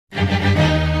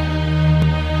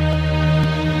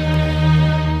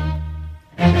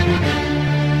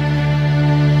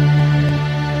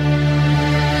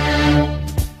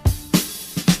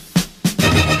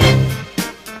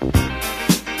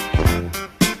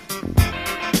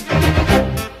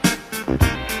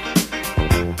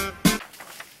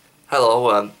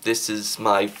Hello, this is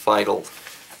my final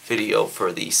video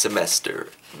for the semester.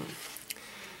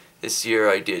 This year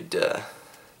I did a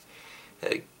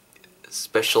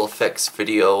special effects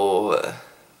video,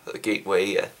 a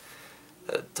gateway, a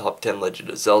top 10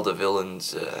 Legend of Zelda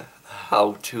villains,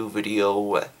 how-to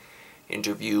video,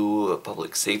 interview, a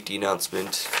public safety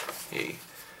announcement, a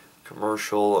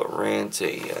commercial, a rant,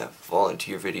 a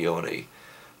volunteer video, and a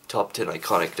top 10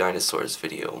 iconic dinosaurs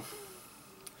video.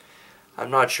 I'm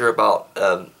not sure about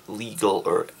legal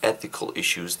or ethical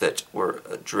issues that were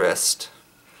addressed.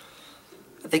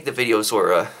 I think the videos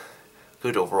were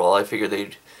good overall. I figured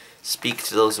they'd speak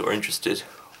to those who are interested.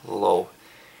 Although,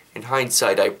 in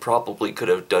hindsight, I probably could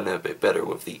have done a bit better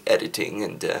with the editing,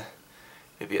 and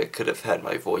maybe I could have had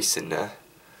my voice in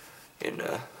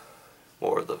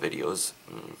more of the videos.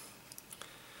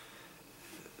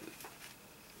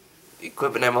 The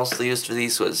equipment I mostly used for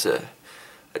these was a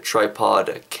tripod,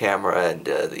 a camera, and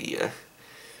the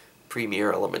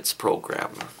Premiere Elements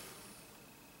program.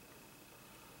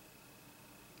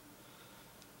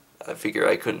 I figure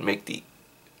I couldn't make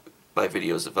my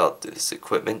videos about this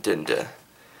equipment, and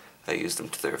I used them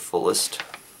to their fullest.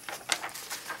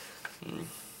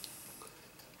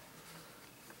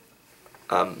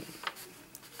 I'm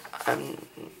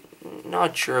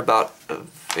not sure about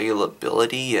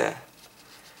availability. I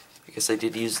guess I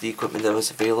did use the equipment that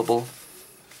was available.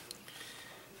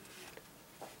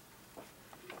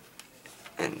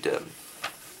 And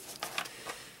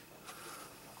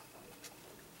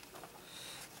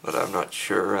but I'm not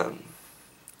sure.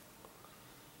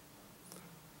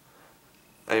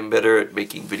 I'm better at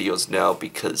making videos now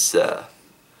because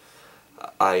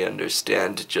I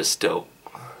understand just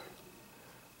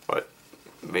what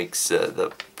makes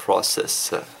the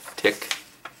process tick.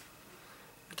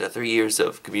 After 3 years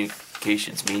of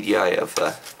communications media, I have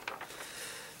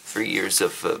 3 years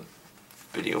of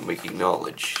video making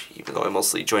knowledge, even though I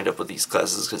mostly joined up with these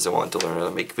classes because I wanted to learn how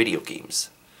to make video games.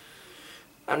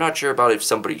 I'm not sure about if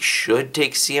somebody should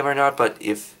take CM or not, but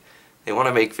if they want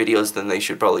to make videos, then they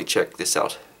should probably check this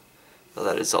out. So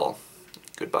that is all.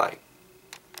 Goodbye.